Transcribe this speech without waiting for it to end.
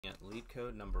At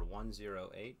Leetcode number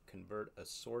 108, convert a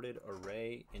sorted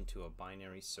array into a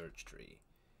binary search tree.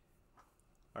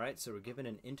 Alright, so we're given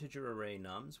an integer array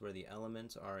nums where the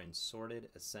elements are in sorted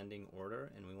ascending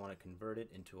order, and we want to convert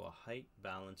it into a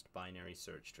height-balanced binary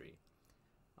search tree.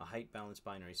 A height-balanced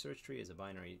binary search tree is a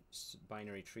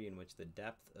binary tree in which the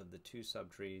depth of the two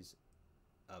subtrees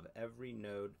of every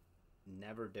node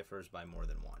never differs by more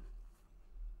than one.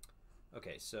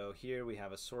 Okay, so here we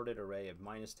have a sorted array of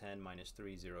 -10,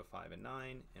 -3, 0, 5, and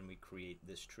 9, and we create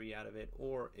this tree out of it,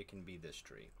 or it can be this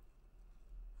tree.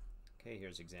 Okay,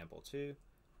 here's example 2.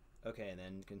 Okay, and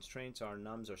then constraints are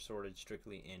nums are sorted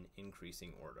strictly in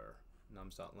increasing order.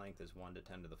 Nums.length is 1 to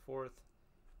 10 to the 4th,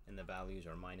 and the values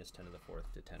are -10 to the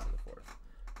 4th to 10 to the 4th.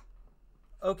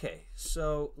 Okay,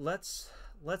 so let's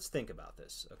think about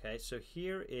this. Okay, so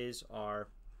here is our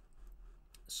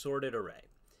sorted array.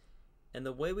 And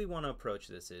the way we want to approach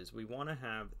this is we want to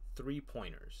have 3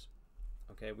 pointers.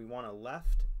 Okay, we want a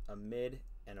left, a mid,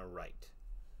 and a right.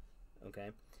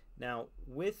 Okay, now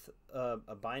with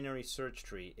a binary search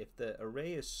tree, if the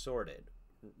array is sorted,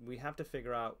 we have to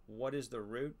figure out what is the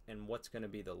root and what's going to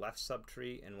be the left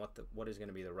subtree and what is going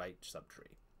to be the right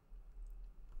subtree.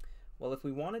 Well, if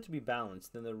we want it to be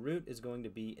balanced, then the root is going to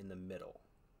be in the middle.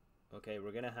 Okay,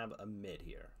 we're going to have a mid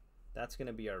here. That's going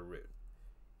to be our root.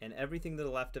 And everything to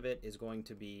the left of it is going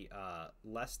to be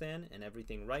less than, and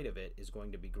everything right of it is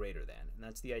going to be greater than. And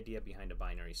that's the idea behind a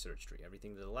binary search tree.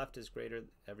 Everything to the left is greater,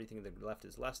 everything to the left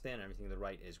is less than, everything to the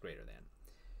right is greater than.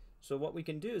 So what we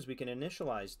can do is we can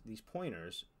initialize these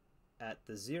pointers at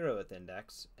the 0th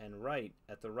index and right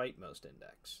at the rightmost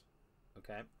index.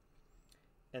 Okay?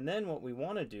 And then what we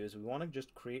want to do is we want to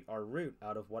just create our root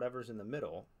out of whatever's in the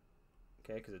middle,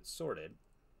 okay, because it's sorted.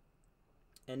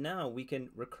 And now we can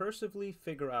recursively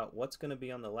figure out what's going to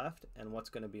be on the left and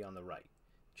what's going to be on the right,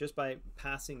 just by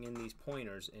passing in these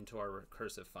pointers into our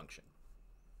recursive function.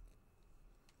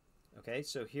 Okay,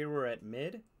 so here we're at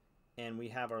mid, and we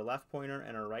have our left pointer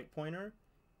and our right pointer.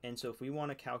 And so if we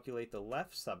want to calculate the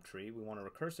left subtree, we want to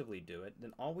recursively do it,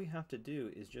 then all we have to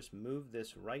do is just move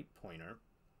this right pointer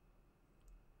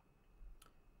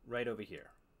right over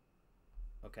here.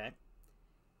 Okay,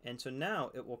 and so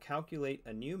now it will calculate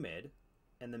a new mid.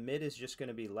 And the mid is just going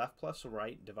to be left plus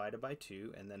right divided by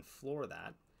 2, and then floor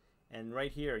that. And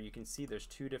right here you can see there's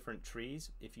 2 different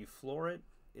trees. If you floor it,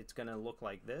 it's going to look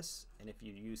like this, and if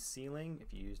you use ceiling,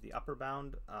 if you use the upper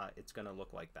bound, it's going to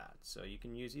look like that. So you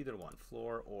can use either one,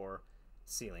 floor or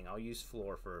ceiling. I'll use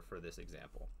floor for this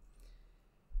example.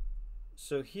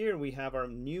 So here we have our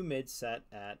new mid set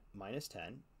at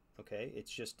 -10. Okay,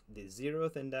 it's just the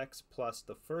 0th index plus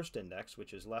the first index,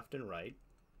 which is left and right,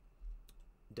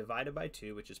 divided by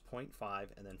 2, which is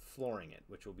 0.5, and then flooring it,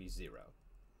 which will be 0.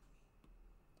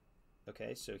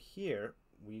 Okay, so here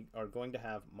we are going to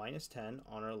have -10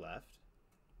 on our left.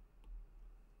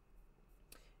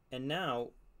 And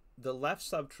now the left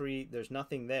subtree, there's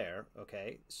nothing there,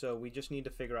 okay? So we just need to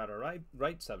figure out our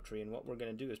right subtree, and what we're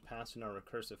going to do is pass in our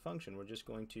recursive function. We're just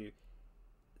going to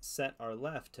set our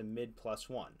left to mid plus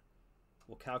 1.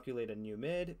 We'll calculate a new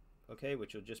mid, okay,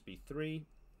 which will just be 3.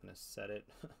 I'm going to set it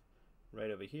right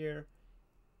over here,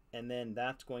 and then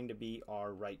that's going to be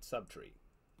our right subtree.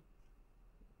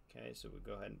 Okay, so we'll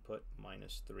go ahead and put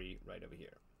 -3 right over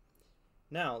here.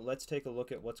 Now let's take a look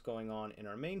at what's going on in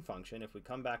our main function. If we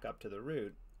come back up to the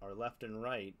root, our left and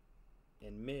right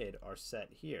and mid are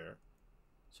set here.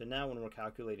 So now when we're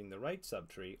calculating the right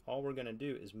subtree, all we're going to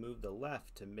do is move the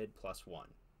left to mid plus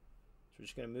 1. So we're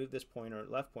just going to move this pointer,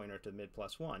 left pointer, to mid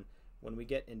plus 1. When we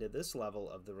get into this level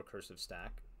of the recursive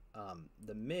stack,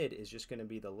 the mid is just going to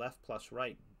be the left plus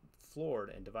right floored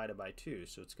and divided by 2.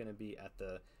 So it's going to be at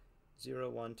the 0,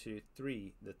 1, 2,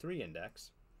 3, the 3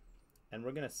 index. And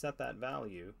we're going to set that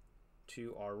value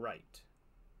to our right.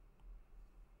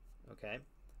 Okay,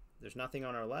 there's nothing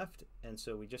on our left, and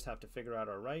so we just have to figure out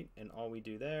our right, and all we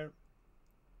do there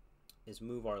is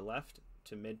move our left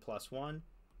to mid plus 1.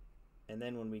 And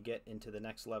then when we get into the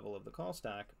next level of the call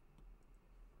stack,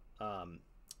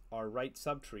 our right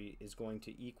subtree is going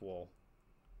to equal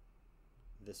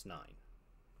this 9.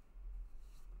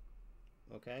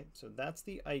 Okay, so that's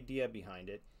the idea behind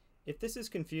it. If this is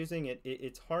confusing,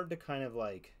 it's hard to kind of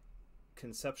like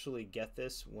conceptually get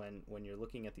this when you're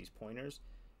looking at these pointers.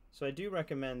 So I do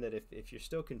recommend that if you're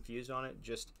still confused on it,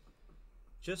 just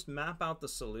map out the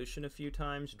solution a few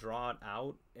times, draw it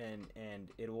out,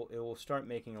 and it will start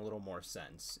making a little more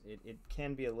sense. It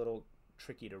can be a little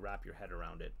tricky to wrap your head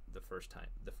around it the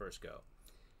first go.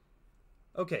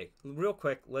 Okay, real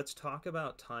quick, let's talk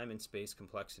about time and space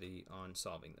complexity on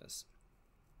solving this.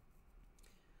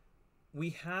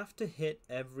 We have to hit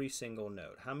every single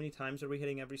node. How many times are we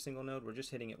hitting every single node? We're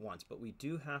just hitting it once, but we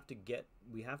have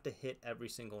to hit every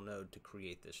single node to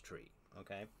create this tree,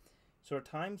 okay? So our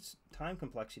time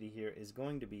complexity here is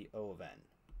going to be O of n,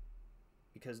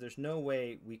 because there's no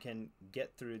way we can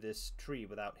get through this tree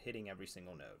without hitting every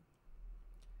single node.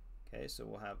 Okay, so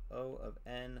we'll have O of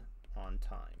n on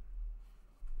time.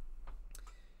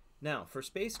 Now, for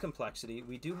space complexity,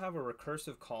 we do have a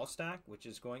recursive call stack, which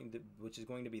is going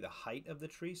to be the height of the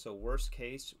tree. So worst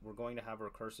case, we're going to have a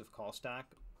recursive call stack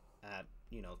at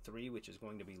 3, which is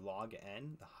going to be log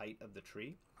n, the height of the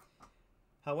tree.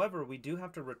 However, we do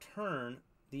have to return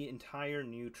the entire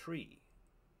new tree,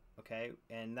 okay?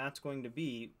 And that's going to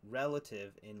be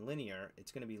relative in linear.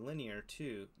 It's going to be linear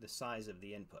to the size of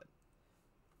the input.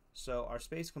 So our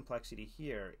space complexity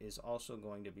here is also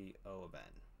going to be O of n.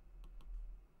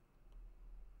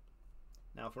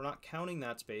 Now, if we're not counting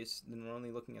that space, then we're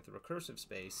only looking at the recursive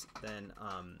space, then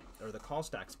or the call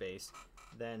stack space,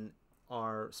 then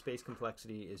our space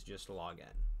complexity is just log n.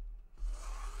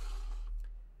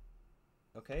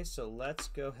 Okay, so let's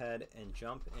go ahead and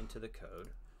jump into the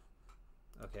code.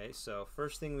 Okay, so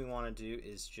first thing we want to do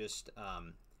is just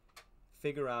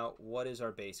figure out what is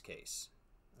our base case.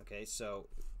 Okay, so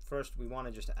first we want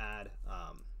to just add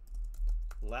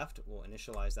left, we'll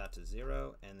initialize that to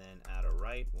 0, and then add a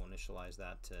right, we'll initialize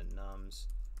that to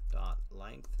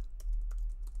nums.length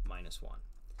 -1.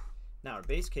 Now our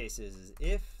base case is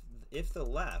if the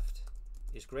left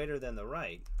is greater than the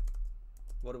right,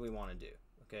 what do we want to do?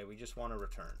 Okay, we just want to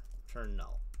return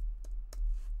null.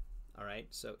 All right,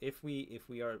 so if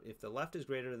the left is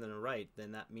greater than the right,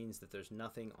 then that means that there's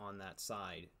nothing on that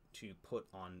side to put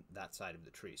on that side of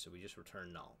the tree, so we just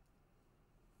return null.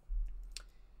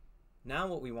 Now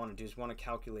what we want to do is we want to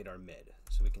calculate our mid.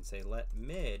 So we can say let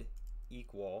mid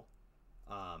equal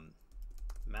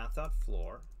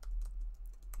math.floor,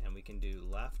 and we can do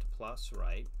left plus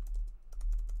right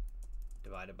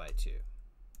divided by 2.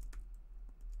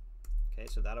 Okay,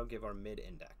 so that'll give our mid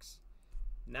index.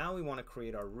 Now we want to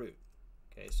create our root.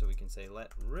 Okay, so we can say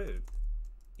let root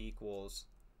equals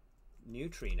new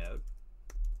tree node,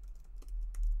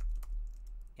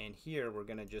 and here we're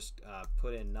going to just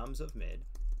put in nums of mid,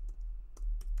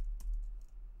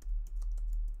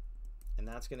 and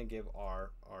that's going to give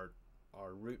our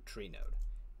root tree node.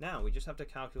 Now we just have to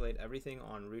calculate everything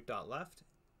on root.left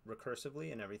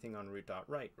recursively and everything on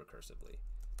root.right recursively.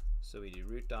 So we do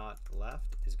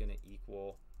root.left is going to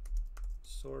equal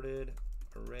sorted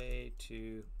array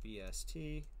to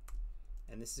BST,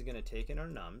 and this is going to take in our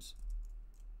nums.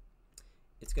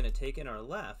 It's going to take in our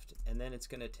left, and then it's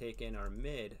going to take in our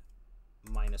mid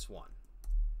 -1.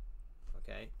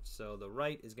 Okay, so the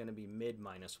right is going to be mid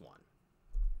 -1.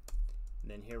 And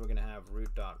then here we're going to have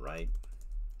root.right,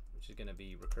 which is going to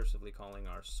be recursively calling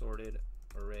our sorted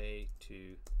array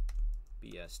to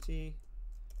BST.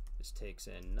 This takes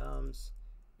in nums,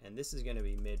 and this is going to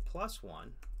be mid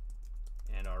 +1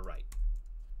 and our right.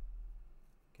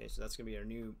 Okay, so that's going to be our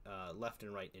new left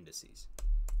and right indices.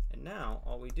 And now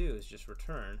all we do is just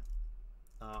return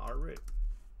our root.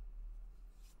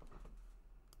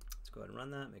 Let's go ahead and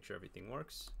run that, make sure everything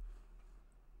works.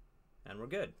 And we're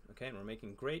good. Okay, and we're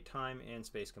making great time and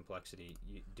space complexity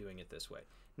doing it this way.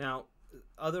 Now,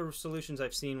 other solutions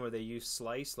I've seen where they use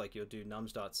slice, like you'll do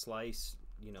nums.slice,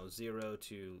 0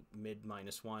 to mid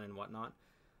 -1 and whatnot.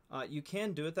 You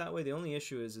can do it that way. The only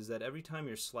issue is that every time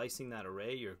you're slicing that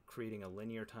array, you're creating a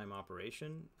linear time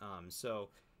operation. So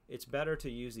it's better to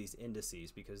use these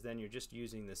indices, because then you're just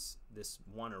using this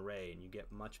one array, and you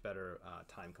get much better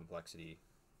time complexity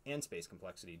and space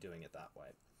complexity doing it that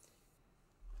way.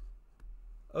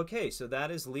 Okay, so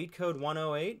that is Leetcode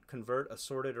 108, convert a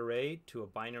sorted array to a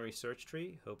binary search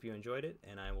tree. Hope you enjoyed it,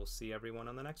 and I will see everyone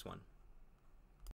on the next one.